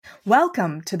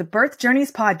Welcome to the Birth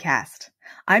Journeys podcast.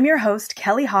 I'm your host,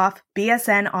 Kelly Hoff,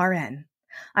 BSN RN.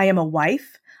 I am a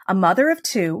wife, a mother of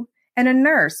two, and a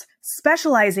nurse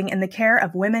specializing in the care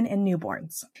of women and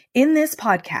newborns. In this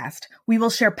podcast, we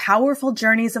will share powerful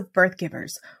journeys of birth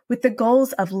givers with the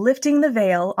goals of lifting the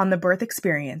veil on the birth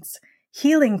experience,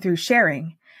 healing through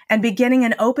sharing, and beginning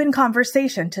an open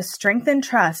conversation to strengthen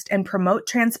trust and promote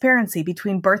transparency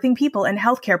between birthing people and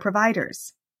healthcare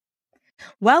providers.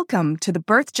 Welcome to the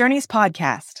Birth Journeys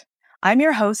podcast. I'm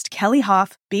your host, Kelly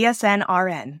Hoff, BSN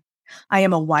RN. I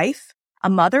am a wife, a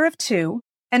mother of two,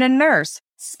 and a nurse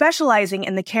specializing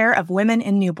in the care of women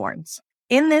and newborns.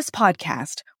 In this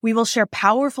podcast, we will share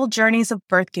powerful journeys of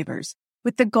birth givers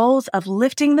with the goals of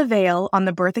lifting the veil on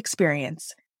the birth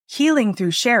experience, healing through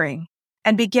sharing,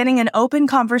 and beginning an open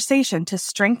conversation to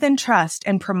strengthen trust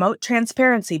and promote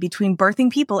transparency between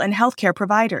birthing people and healthcare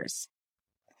providers.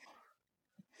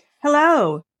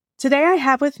 Hello. Today I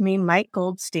have with me Mike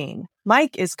Goldstein.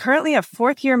 Mike is currently a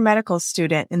fourth-year medical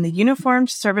student in the Uniformed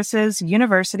Services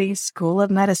University School of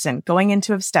Medicine going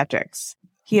into obstetrics.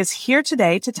 He is here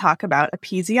today to talk about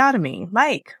episiotomy.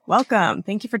 Mike, welcome.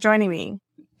 Thank you for joining me.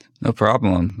 No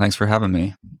problem. Thanks for having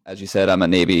me. As you said, I'm a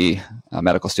Navy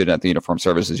medical student at the Uniformed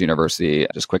Services University.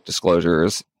 Just quick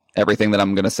disclosures. Everything that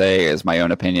I'm going to say is my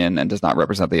own opinion and does not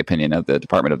represent the opinion of the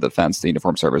Department of Defense, the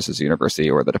Uniformed Services University,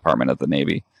 or the Department of the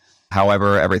Navy.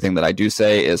 However, everything that I do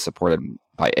say is supported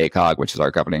by ACOG, which is our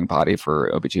governing body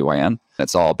for OBGYN.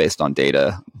 It's all based on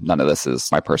data. None of this is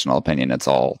my personal opinion. It's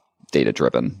all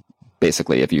data-driven.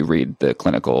 Basically, if you read the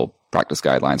clinical practice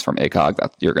guidelines from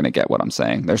ACOG, you're going to get what I'm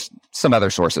saying. There's some other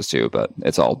sources too, but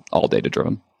it's all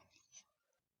data-driven.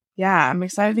 Yeah, I'm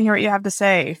excited to hear what you have to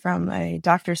say from a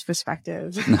doctor's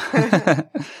perspective.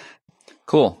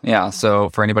 Cool. Yeah. So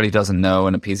for anybody who doesn't know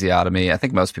an episiotomy, I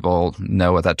think most people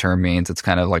know what that term means. It's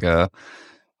kind of like a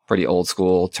pretty old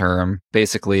school term.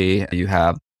 Basically, you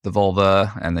have the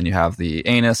vulva and then you have the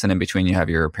anus, and in between you have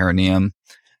your perineum.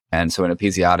 And so an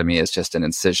episiotomy is just an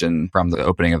incision from the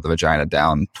opening of the vagina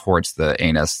down towards the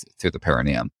anus through the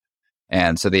perineum.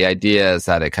 And so the idea is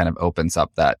that it kind of opens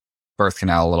up that birth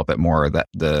canal a little bit more, that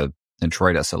the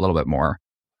introitus a little bit more,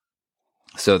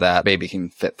 so that baby can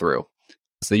fit through.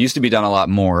 So they used to be done a lot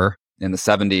more. In the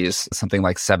 70s, something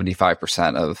like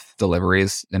 75% of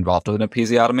deliveries involved with an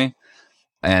episiotomy.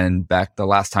 And back the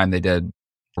last time they did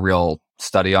a real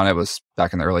study on it was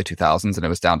back in the early 2000s, and it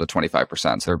was down to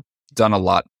 25%. So they're done a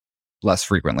lot less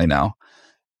frequently now.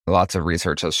 Lots of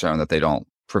research has shown that they don't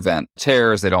prevent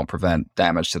tears, they don't prevent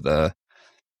damage to the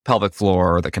pelvic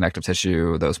floor, the connective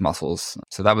tissue, those muscles.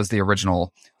 So that was the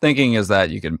original thinking, is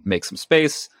that you can make some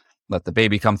space, let the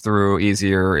baby come through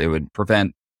easier. It would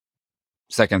prevent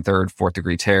second, third, fourth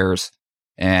degree tears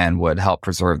and would help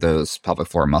preserve those pelvic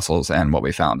floor muscles. And what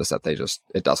we found is that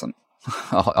it doesn't.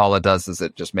 All it does is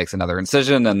it just makes another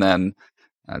incision, and then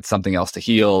it's something else to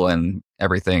heal, and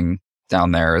everything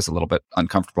down there is a little bit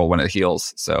uncomfortable when it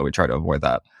heals. So we try to avoid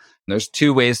that. And there's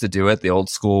two ways to do it. The old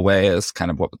school way is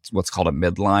kind of what's called a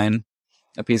midline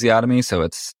episiotomy. So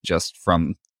it's just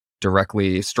from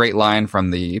directly straight line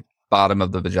from the bottom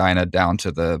of the vagina down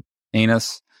to the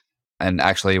anus. And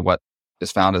actually what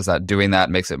is found is that doing that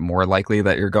makes it more likely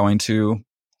that you're going to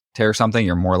tear something.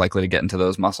 You're more likely to get into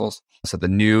those muscles. So the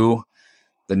new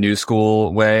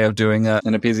school way of doing an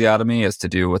episiotomy is to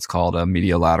do what's called a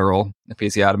mediolateral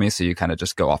episiotomy. So you kind of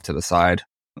just go off to the side.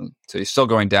 So you're still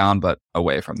going down, but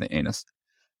away from the anus.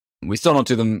 We still don't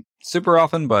do them super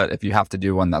often, but if you have to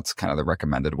do one, that's kind of the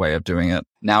recommended way of doing it.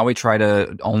 Now we try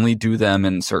to only do them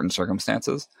in certain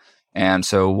circumstances. And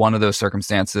so one of those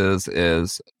circumstances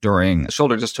is during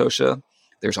shoulder dystocia.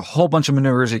 There's a whole bunch of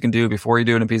maneuvers you can do before you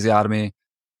do an episiotomy.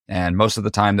 And most of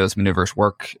the time, those maneuvers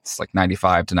work. It's like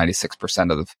 95 to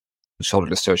 96% of the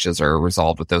shoulder dystocias are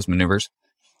resolved with those maneuvers.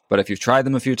 But if you've tried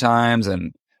them a few times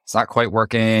and it's not quite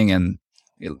working, and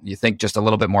you think just a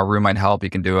little bit more room might help, you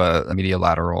can do a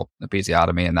mediolateral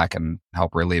episiotomy, and that can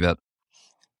help relieve it.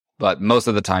 But most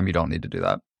of the time, you don't need to do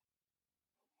that.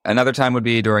 Another time would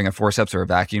be during a forceps or a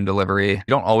vacuum delivery. You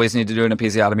don't always need to do an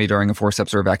episiotomy during a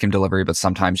forceps or a vacuum delivery, but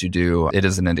sometimes you do. It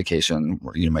is an indication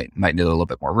where you might need a little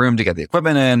bit more room to get the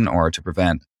equipment in, or to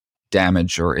prevent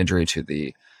damage or injury to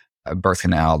the birth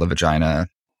canal, the vagina.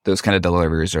 Those kind of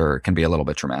deliveries can be a little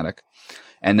bit traumatic.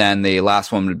 And then the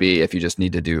last one would be if you just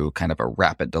need to do kind of a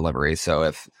rapid delivery. So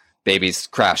if baby's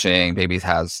crashing, baby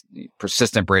has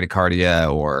persistent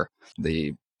bradycardia, or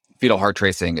the fetal heart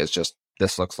tracing is just,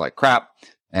 this looks like crap,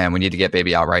 and we need to get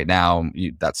baby out right now,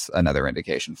 that's another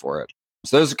indication for it.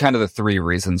 So those are kind of the three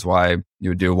reasons why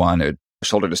you would do one.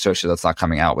 Shoulder dystocia that's not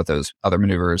coming out with those other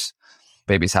maneuvers.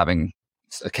 Baby's having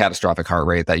a catastrophic heart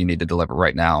rate that you need to deliver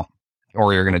right now.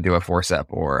 or you're going to do a forcep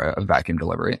or a vacuum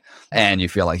delivery, and you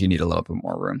feel like you need a little bit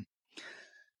more room.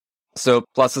 So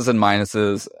pluses and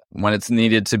minuses, when it's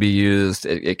needed to be used,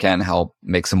 it can help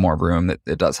make some more room.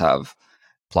 It does have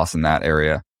plus in that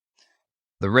area.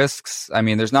 The risks, I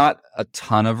mean, there's not a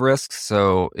ton of risks.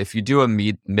 So if you do a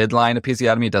midline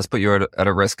episiotomy, it does put you at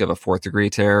a risk of a 4th degree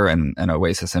tear and an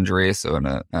oasis injury, so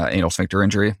an anal sphincter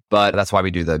injury. But that's why we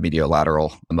do the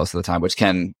mediolateral most of the time, which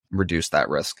can reduce that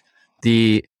risk.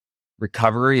 The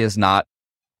recovery is not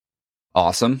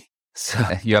awesome. So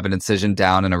you have an incision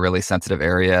down in a really sensitive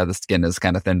area. The skin is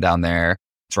kind of thin down there.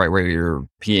 It's right where you're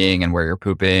peeing and where you're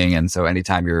pooping. And so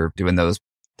anytime you're doing those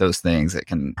things, it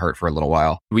can hurt for a little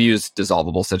while. We use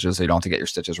dissolvable stitches, so you don't have to get your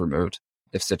stitches removed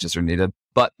if stitches are needed,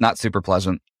 but not super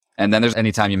pleasant. And then there's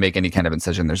anytime you make any kind of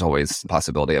incision, there's always the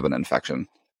possibility of an infection.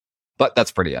 But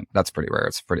that's pretty rare.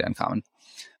 It's pretty uncommon.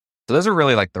 So those are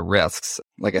really like the risks.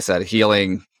 Like I said,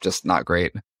 healing, just not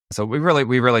great. So we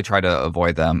really try to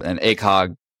avoid them. And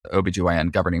ACOG,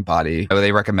 OBGYN governing body,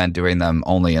 they recommend doing them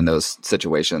only in those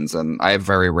situations. And I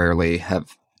very rarely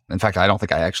have, in fact, I don't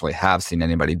think I actually have seen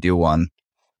anybody do one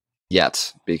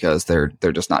yet, because they're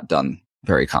just not done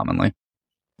very commonly.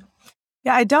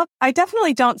 Yeah, I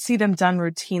definitely don't see them done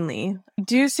routinely. I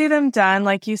do see them done,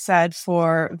 like you said,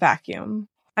 for vacuum.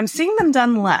 I'm seeing them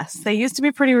done less. They used to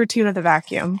be pretty routine with the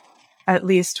vacuum, at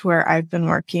least where I've been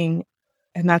working,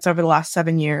 and that's over the last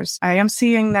 7 years. I am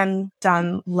seeing them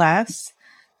done less.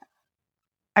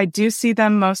 I do see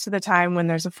them most of the time when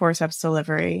there's a forceps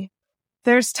delivery.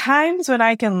 There's times when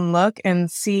I can look and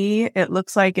see it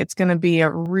looks like it's going to be a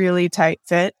really tight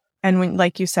fit. And when,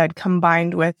 like you said,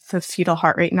 combined with the fetal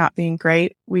heart rate not being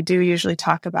great, we do usually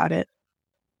talk about it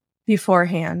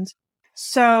beforehand.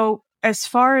 So as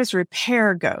far as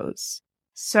repair goes,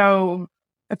 so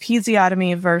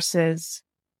episiotomy versus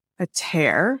a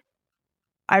tear,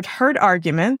 I've heard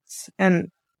arguments,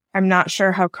 and I'm not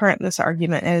sure how current this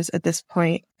argument is at this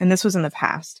point, and this was in the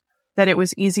past, that it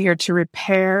was easier to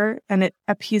repair an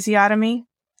episiotomy.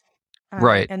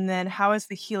 Right. And then how is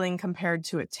the healing compared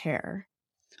to a tear?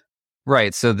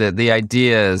 Right. So the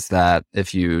idea is that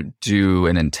if you do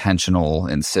an intentional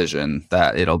incision,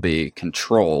 that it'll be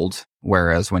controlled.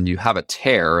 Whereas when you have a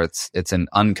tear, it's an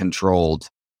uncontrolled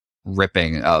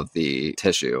ripping of the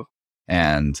tissue.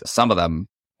 And some of them,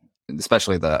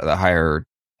 especially the higher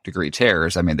degree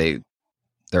tears, I mean,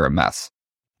 they're a mess.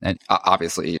 And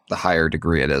obviously, the higher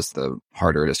degree it is, the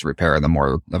harder it is to repair, and the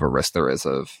more of a risk there is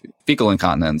of fecal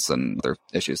incontinence and other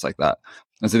issues like that.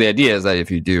 And so the idea is that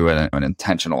if you do an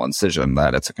intentional incision,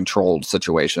 that it's a controlled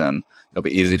situation, it'll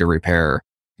be easy to repair,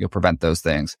 you'll prevent those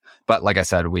things. But like I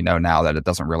said, we know now that it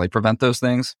doesn't really prevent those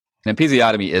things. And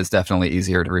episiotomy is definitely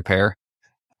easier to repair.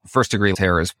 1st degree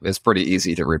tear is pretty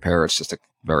easy to repair. It's just a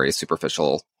very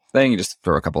superficial thing. You just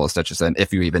throw a couple of stitches in,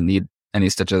 if you even need any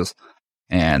stitches,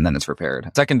 and then it's repaired.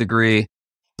 2nd degree is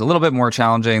a little bit more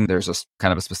challenging. There's a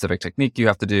kind of a specific technique you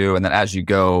have to do. And then as you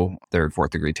go 3rd,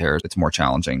 4th degree tears, it's more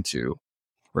challenging to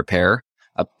repair.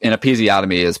 An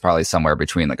episiotomy is probably somewhere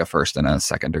between like a 1st and a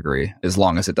 2nd degree, as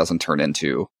long as it doesn't turn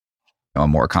into a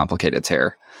more complicated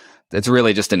tear. It's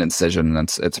really just an incision,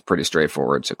 and it's pretty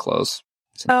straightforward to close.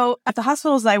 So at the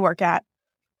hospitals I work at,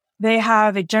 they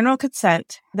have a general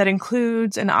consent that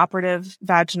includes an operative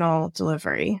vaginal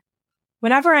delivery.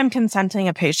 Whenever I'm consenting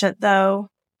a patient, though,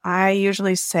 I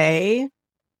usually say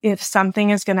if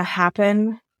something is going to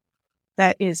happen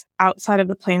that is outside of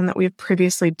the plan that we've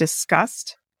previously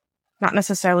discussed, not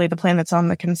necessarily the plan that's on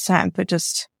the consent, but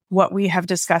just what we have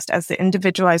discussed as the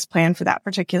individualized plan for that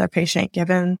particular patient,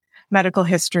 given medical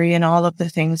history and all of the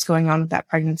things going on with that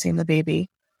pregnancy and the baby.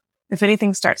 If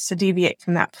anything starts to deviate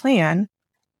from that plan,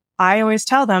 I always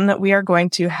tell them that we are going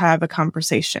to have a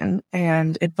conversation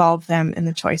and involve them in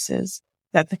the choices,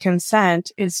 that the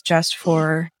consent is just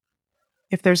for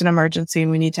if there's an emergency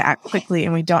and we need to act quickly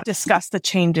and we don't discuss the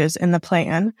changes in the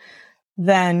plan,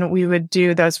 then we would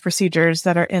do those procedures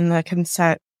that are in the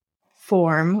consent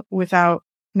form without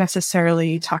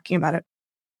necessarily talking about it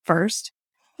first.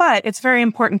 But it's very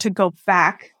important to go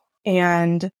back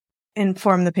and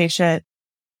inform the patient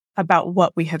about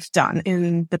what we have done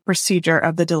in the procedure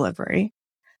of the delivery.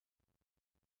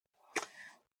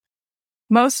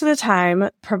 Most of the time,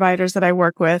 providers that I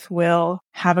work with will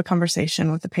have a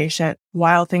conversation with the patient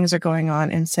while things are going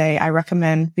on and say, I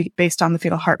recommend, based on the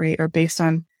fetal heart rate or based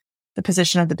on the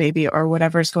position of the baby or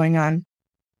whatever's going on,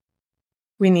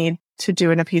 we need to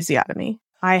do an episiotomy.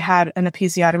 I had an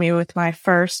episiotomy with my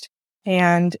first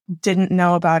and didn't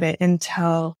know about it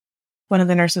until one of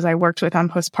the nurses I worked with on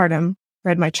postpartum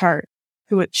read my chart.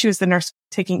 She was the nurse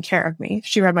taking care of me.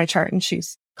 She read my chart and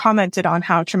she's commented on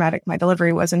how traumatic my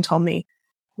delivery was and told me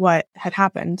what had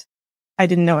happened. I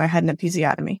didn't know I had an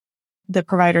episiotomy. The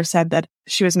provider said that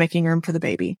she was making room for the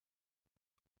baby.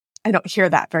 I don't hear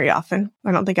that very often.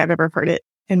 I don't think I've ever heard it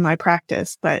in my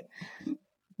practice. But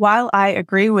while I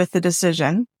agree with the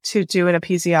decision to do an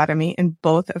episiotomy in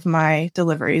both of my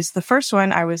deliveries, the first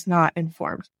one I was not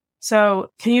informed. So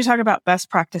can you talk about best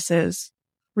practices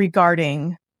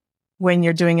regarding when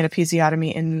you're doing an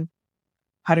episiotomy and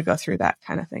how to go through that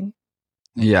kind of thing?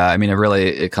 Yeah, I mean,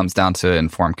 it comes down to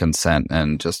informed consent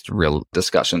and just real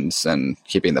discussions and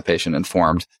keeping the patient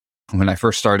informed. When I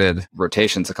first started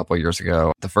rotations a couple of years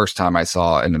ago, the first time I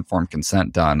saw an informed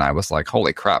consent done, I was like,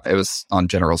 holy crap. It was on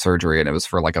general surgery and it was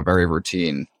for like a very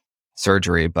routine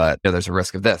surgery, but there's a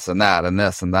risk of this and that and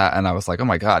this and that. And I was like, oh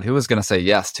my God, who is going to say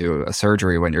yes to a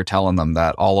surgery when you're telling them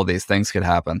that all of these things could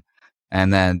happen?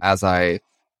 And then as I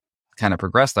kind of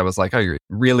progressed, I was like, oh,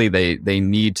 really, they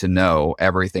need to know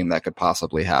everything that could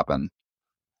possibly happen.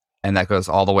 And that goes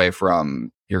all the way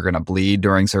from you're going to bleed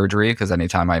during surgery, because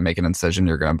anytime I make an incision,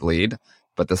 you're going to bleed,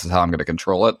 but this is how I'm going to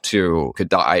control it, to could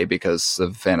die because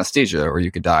of anesthesia, or you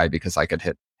could die because I could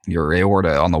hit your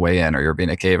aorta on the way in or your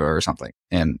vena cava or something.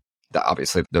 And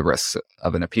obviously the risks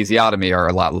of an episiotomy are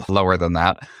a lot lower than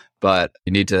that, but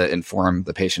you need to inform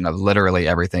the patient of literally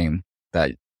everything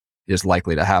that is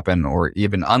likely to happen or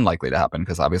even unlikely to happen,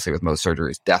 because obviously with most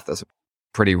surgeries, death is a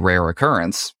pretty rare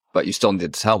occurrence, but you still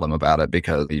need to tell them about it,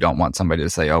 because you don't want somebody to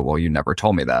say, oh, well, you never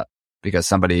told me that. Because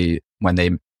somebody, when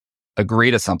they agree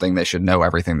to something, they should know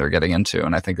everything they're getting into.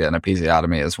 And I think that an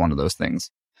episiotomy is one of those things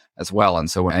as well. And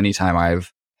so anytime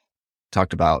I've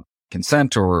talked about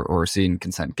consent or seen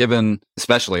consent given,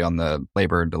 especially on the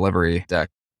labor and delivery deck,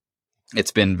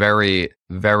 it's been very,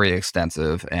 very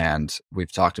extensive. And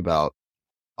we've talked about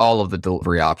all of the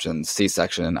delivery options: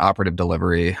 C-section, operative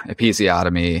delivery,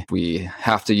 episiotomy. If we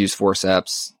have to use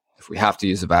forceps, if we have to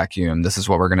use a vacuum, this is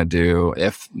what we're going to do.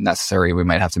 If necessary, we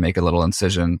might have to make a little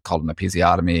incision called an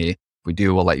episiotomy. If we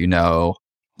do, we'll let you know.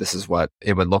 This is what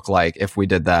it would look like if we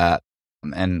did that.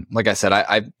 And like I said,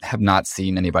 I have not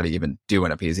seen anybody even do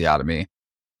an episiotomy,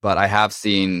 but I have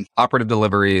seen operative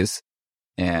deliveries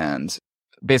and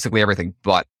basically everything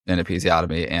but an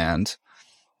episiotomy. And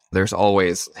there's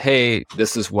always, hey,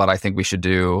 this is what I think we should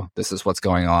do. This is what's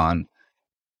going on.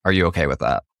 Are you okay with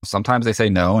that? Sometimes they say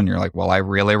no, and you're like, well, I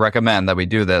really recommend that we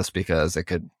do this because it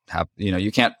could have,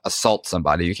 you can't assault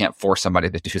somebody. You can't force somebody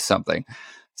to do something.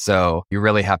 So you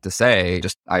really have to say,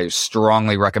 I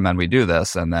strongly recommend we do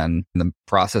this. And then in the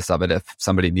process of it, if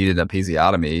somebody needed an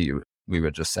episiotomy, we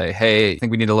would just say, hey, I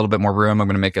think we need a little bit more room. I'm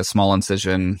going to make a small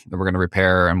incision that we're going to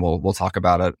repair, and we'll talk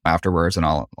about it afterwards. And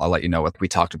I'll let you know what we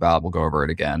talked about. We'll go over it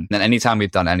again. And then anytime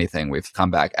we've done anything, we've come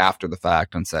back after the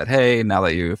fact and said, hey, now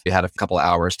that you had a couple of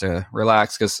hours to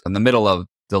relax, because in the middle of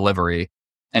delivery,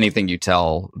 anything you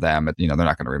tell them, they're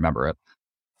not going to remember it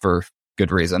for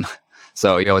good reason.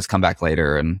 So you always come back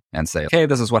later and say, okay,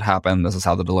 this is what happened. This is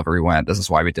how the delivery went. This is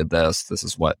why we did this. This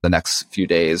is what the next few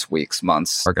days, weeks,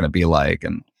 months are going to be like.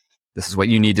 And this is what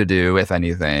you need to do, if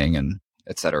anything, and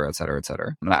et cetera, et cetera, et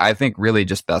cetera. And I think really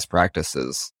just best practice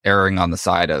is erring on the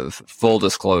side of full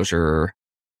disclosure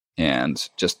and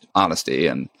just honesty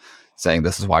and saying,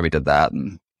 this is why we did that.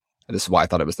 And this is why I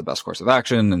thought it was the best course of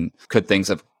action. And could things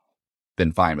have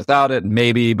been fine without it?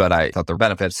 Maybe, but I thought the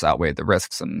benefits outweighed the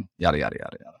risks, and yada, yada,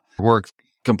 yada, yada. We're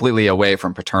completely away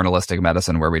from paternalistic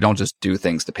medicine, where we don't just do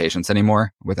things to patients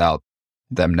anymore without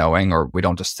them knowing, or we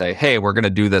don't just say, hey, we're going to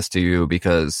do this to you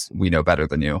because we know better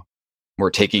than you. We're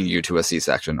taking you to a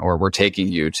C-section, or we're taking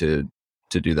you to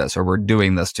do this, or we're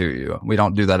doing this to you. We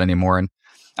don't do that anymore. And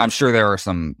I'm sure there are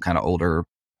some kind of older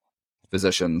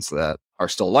physicians that are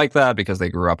still like that because they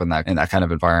grew up in that kind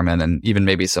of environment, and even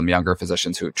maybe some younger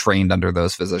physicians who trained under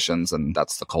those physicians, and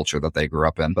that's the culture that they grew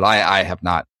up in. But I have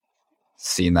not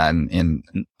seen that in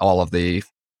all of the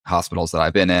hospitals that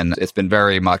I've been in. It's been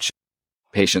very much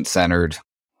patient-centered.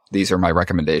 These are my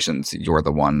recommendations. You're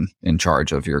the one in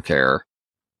charge of your care.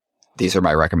 These are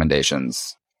my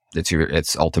recommendations.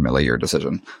 It's ultimately your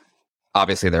decision.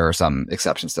 Obviously, there are some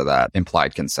exceptions to that,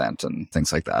 implied consent and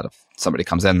things like that. If somebody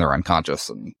comes in, they're unconscious.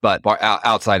 But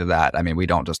outside of that, I mean, we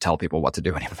don't just tell people what to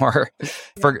do anymore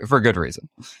for good reason.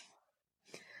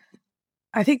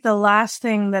 I think the last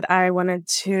thing that I wanted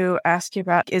to ask you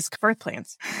about is birth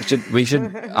plans. We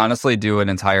should honestly do an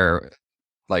entire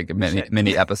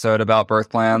mini episode about birth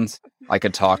plans. I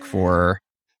could talk for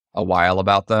a while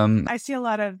about them. I see a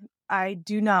lot of, I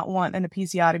do not want an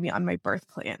episiotomy on my birth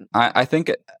plan. I think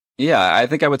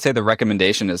I would say the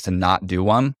recommendation is to not do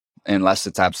one unless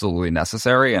it's absolutely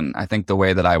necessary. And I think the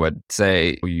way that I would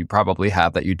say, you probably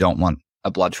have that you don't want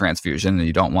a blood transfusion, and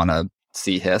you don't want to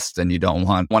see hist, and you don't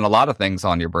want a lot of things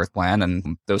on your birth plan,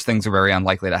 and those things are very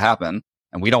unlikely to happen.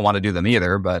 and we don't want to do them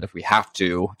either. But if we have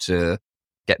to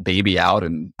get baby out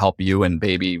and help you and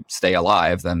baby stay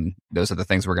alive, then those are the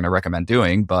things we're going to recommend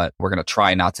doing. But we're going to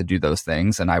try not to do those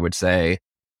things. And I would say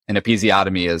an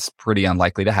episiotomy is pretty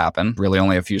unlikely to happen. Really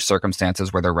only a few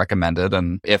circumstances where they're recommended.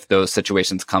 And if those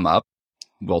situations come up,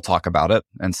 we'll talk about it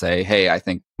and say, hey, I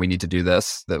think we need to do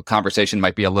this. The conversation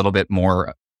might be a little bit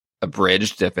more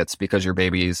abridged if it's because your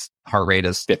baby's heart rate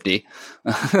is 50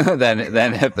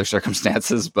 than if there's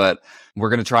circumstances, but we're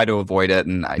going to try to avoid it.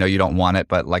 And I know you don't want it,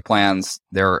 but like plans,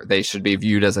 they should be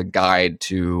viewed as a guide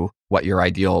to what your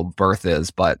ideal birth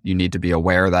is, but you need to be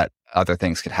aware that other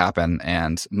things could happen.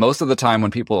 And most of the time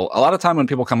when people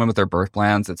come in with their birth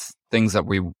plans, it's things that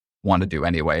we want to do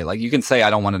anyway. Like you can say, I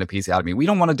don't want an episiotomy. We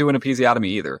don't want to do an episiotomy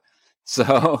either.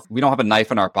 So we don't have a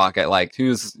knife in our pocket, like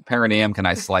whose perineum can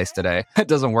I slice today? It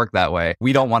doesn't work that way.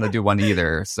 We don't want to do one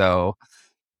either. So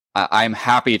I'm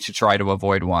happy to try to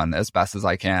avoid one as best as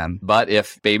I can. But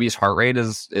if baby's heart rate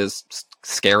is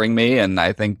scaring me, and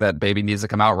I think that baby needs to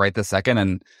come out right this second,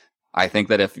 and I think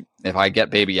that if I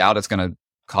get baby out, it's going to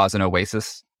cause an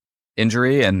oasis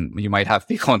injury and you might have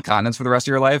fecal incontinence for the rest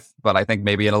of your life. But I think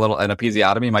maybe an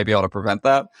episiotomy might be able to prevent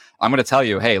that. I'm going to tell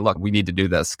you, hey, look, we need to do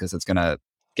this because it's going to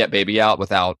get baby out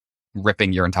without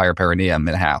ripping your entire perineum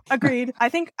in half. Agreed. I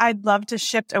think I'd love to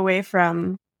shift away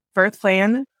from birth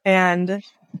plan and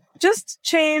just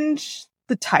change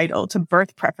the title to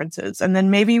birth preferences. And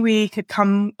then maybe we could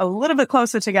come a little bit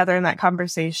closer together in that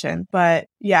conversation. But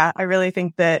yeah, I really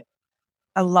think that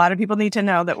a lot of people need to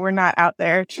know that we're not out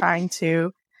there trying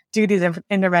to do these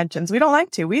interventions. We don't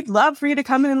like to. We'd love for you to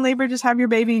come in labor, just have your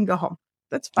baby and go home.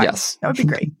 That's fine. Yes. That would be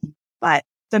great. But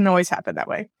it doesn't always happen that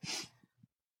way.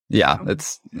 Yeah,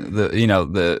 it's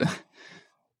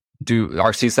do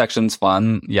our C-sections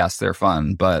fun? Yes, they're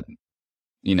fun, but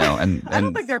and I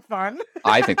don't think they're fun.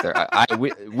 I think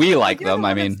we like them.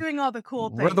 I mean, doing all the cool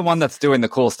things. We're the one that's doing the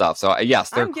cool stuff. So yes,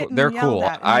 they're cool.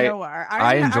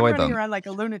 I enjoy I'm them. Running around like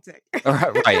a lunatic.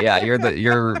 Right? Yeah,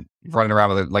 you're running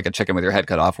around with like a chicken with your head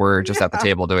cut off. We're just at the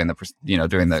table doing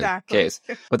the case.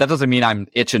 But that doesn't mean I'm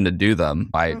itching to do them.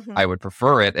 I would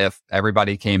prefer it if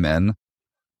everybody came in,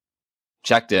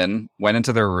 checked in, went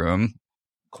into their room,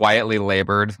 quietly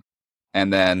labored,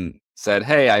 and then said,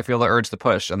 hey, I feel the urge to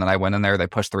push. And then I went in there, they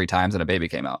pushed 3 times and a baby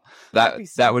came out. That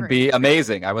would be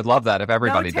amazing. I would love that if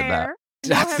everybody did that.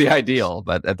 That's the ideal,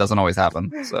 but it doesn't always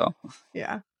happen. So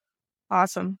yeah.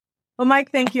 Awesome. Well,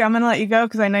 Mike, thank you. I'm going to let you go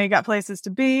because I know you got places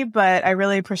to be, but I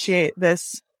really appreciate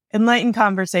this enlightened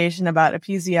conversation about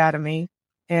episiotomy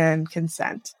and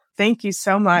consent. Thank you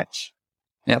so much.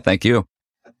 Yeah, thank you.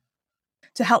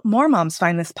 To help more moms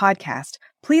find this podcast,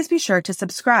 please be sure to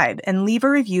subscribe and leave a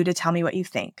review to tell me what you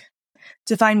think.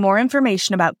 To find more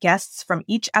information about guests from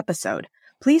each episode,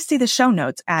 please see the show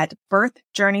notes at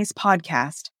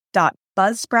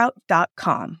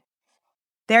birthjourneyspodcast.buzzsprout.com.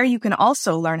 There you can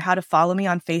also learn how to follow me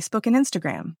on Facebook and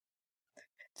Instagram.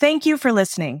 Thank you for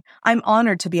listening. I'm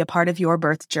honored to be a part of your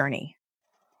birth journey.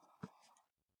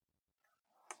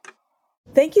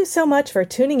 Thank you so much for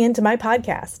tuning into my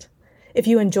podcast. If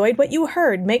you enjoyed what you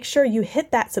heard, make sure you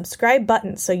hit that subscribe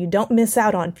button so you don't miss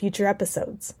out on future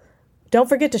episodes. Don't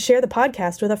forget to share the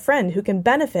podcast with a friend who can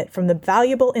benefit from the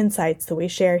valuable insights that we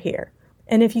share here.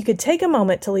 And if you could take a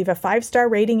moment to leave a 5-star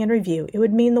rating and review, it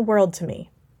would mean the world to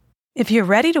me. If you're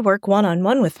ready to work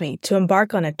one-on-one with me to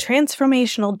embark on a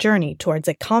transformational journey towards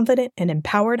a confident and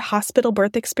empowered hospital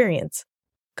birth experience,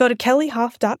 go to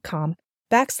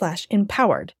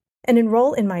kellyhoff.com/empowered and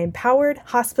enroll in my Empowered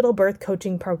Hospital Birth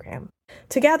Coaching Program.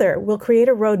 Together, we'll create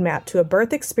a roadmap to a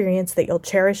birth experience that you'll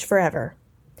cherish forever.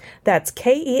 That's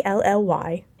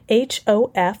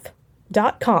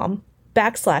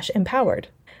KELLYHOF.com/empowered.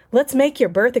 Let's make your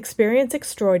birth experience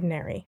extraordinary.